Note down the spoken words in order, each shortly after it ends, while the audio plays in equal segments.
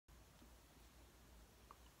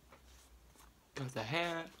because I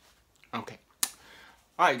had... Okay.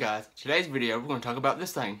 Alright guys, today's video we're going to talk about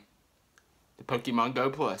this thing. The Pokemon Go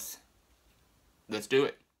Plus. Let's do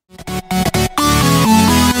it.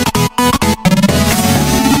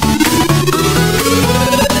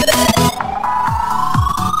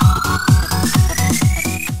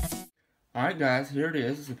 Alright guys, here it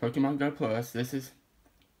is. It's the Pokemon Go Plus. This is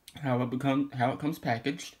how it comes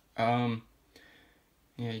packaged. Yeah,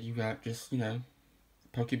 you got just,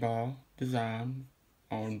 Pokeball design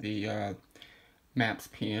on the Maps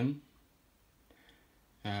pin.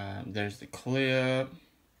 There's the clip.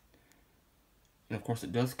 And of course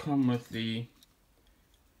it does come with the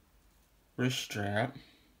wrist strap.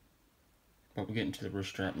 But we'll get into the wrist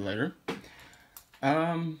strap later.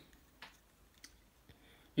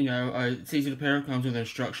 It's easy to pair. It comes with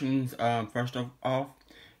instructions. First off,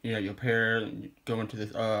 you'll pair, go into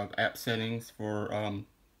this app settings for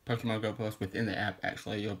Pokemon Go Plus. Within the app,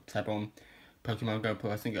 actually, you'll tap on Pokemon Go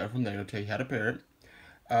Plus and go from there. It'll tell you how to pair it.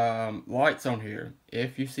 Lights on here.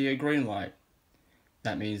 If you see a green light,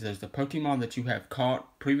 that means there's the Pokemon that you have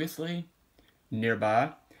caught previously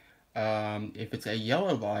nearby. If it's a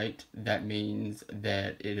yellow light, that means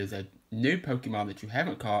that it is a new Pokemon that you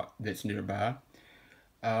haven't caught that's nearby.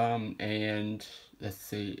 And let's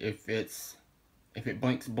see, if it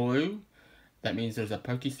blinks blue, that means there's a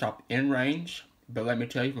Pokestop in range. But let me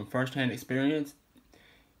tell you from first-hand experience,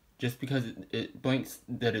 just because it blinks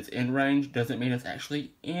that it's in range doesn't mean it's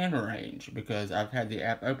actually in range. Because I've had the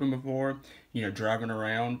app open before, driving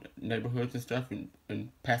around neighborhoods and stuff and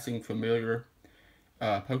passing familiar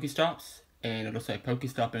Pokestops, and it'll say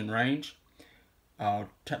Pokestop in range. I'll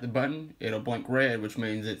tap the button, it'll blink red, which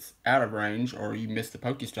means it's out of range or you missed the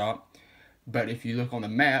Pokestop. But if you look on the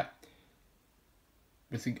map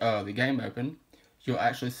with the game open, you'll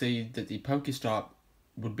actually see that the Pokestop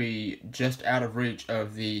would be just out of reach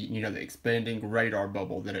of the, the expanding radar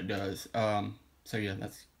bubble that it does. So yeah,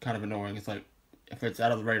 that's kind of annoying. It's like, if it's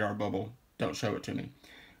out of the radar bubble, don't show it to me.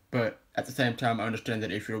 But at the same time, I understand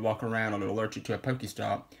that if you're walking around and it'll alert you to a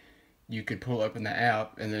Pokestop, you could pull open the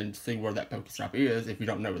app and then see where that Pokestop is if you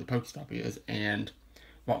don't know where the Pokestop is and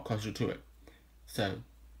walk closer to it. So,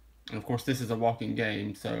 and of course this is a walking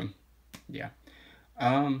game, so yeah.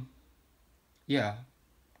 Yeah,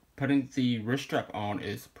 putting the wrist strap on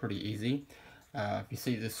is pretty easy. If you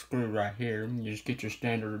see this screw right here, you just get your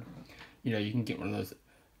standard, you can get one of those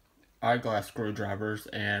eyeglass screwdrivers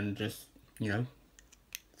and just,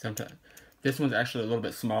 sometimes. This one's actually a little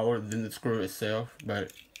bit smaller than the screw itself,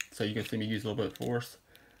 but so you can see me use a little bit of force.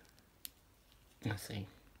 Let's see.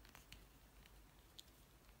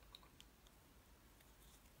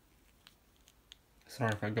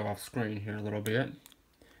 Sorry if I go off screen here a little bit.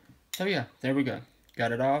 So yeah, there we go.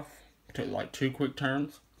 Got it off. Took like 2 quick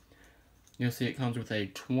turns. You'll see it comes with a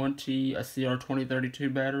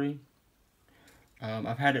CR2032 battery.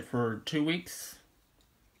 I've had it for 2 weeks.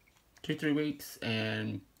 2-3 weeks,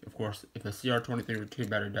 and of course, if a CR2032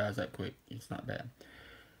 battery dies that quick, it's not bad.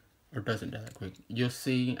 Or doesn't die that quick. You'll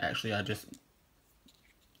see, actually I just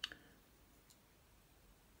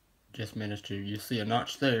managed to, you see a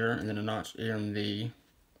notch there, and then a notch in the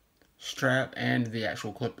strap and the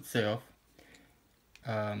actual clip itself.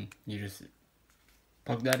 You just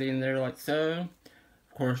plug that in there like so.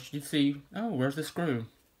 Of course, you see, oh, where's the screw?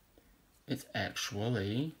 It's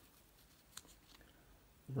actually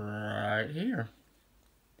right here.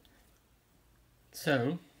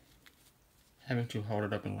 So, having to hold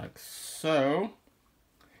it open like so,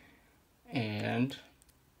 and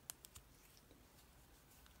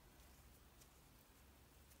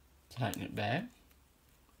tighten it back.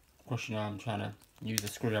 Of course, I'm trying to use the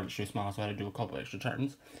screwdriver that's too small, so I had to do a couple extra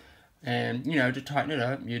turns. And, to tighten it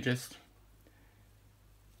up, you just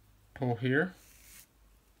pull here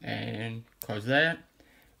and close that.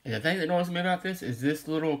 And the thing that annoys me about this is this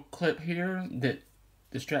little clip here that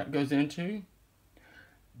the strap goes into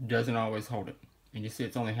doesn't always hold it. And you see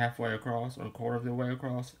it's only halfway across or a quarter of the way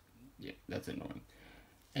across. Yeah, that's annoying.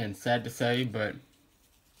 And sad to say, but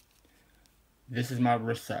this is my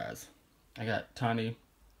wrist size. I got tiny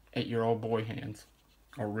 8-year-old boy hands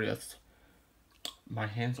or wrists. My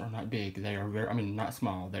hands are not big. They are very, not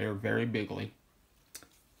small. They are very bigly.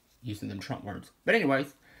 Using them Trump words. But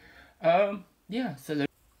anyways, yeah, so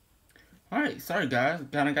alright, sorry guys,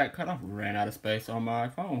 kinda got cut off, ran out of space on my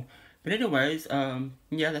phone. But anyways,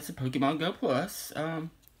 yeah, that's a Pokemon Go Plus.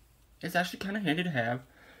 It's actually kind of handy to have.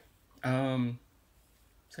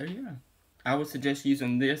 So yeah, I would suggest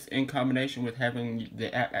using this in combination with having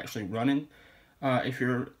the app actually running,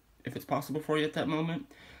 if it's possible for you at that moment,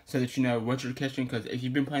 so that you know what you're catching. Because if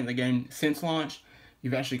you've been playing the game since launch,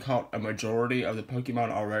 you've actually caught a majority of the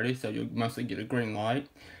Pokemon already, so you'll mostly get a green light.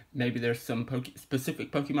 Maybe there's some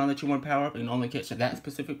specific Pokemon that you want to power up and only catch that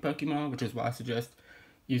specific Pokemon, which is why I suggest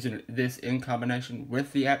using this in combination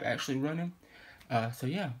with the app actually running. So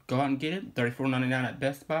yeah, go out and get it. $34.99 at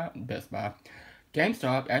Best Buy.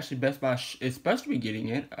 GameStop, actually Best Buy is supposed to be getting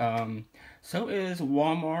it. So is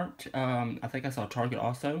Walmart. I think I saw Target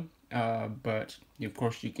also. But of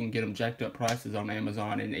course you can get them jacked up prices on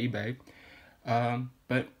Amazon and eBay.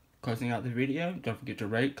 But closing out the video, don't forget to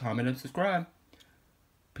rate, comment, and subscribe.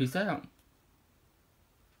 Peace out.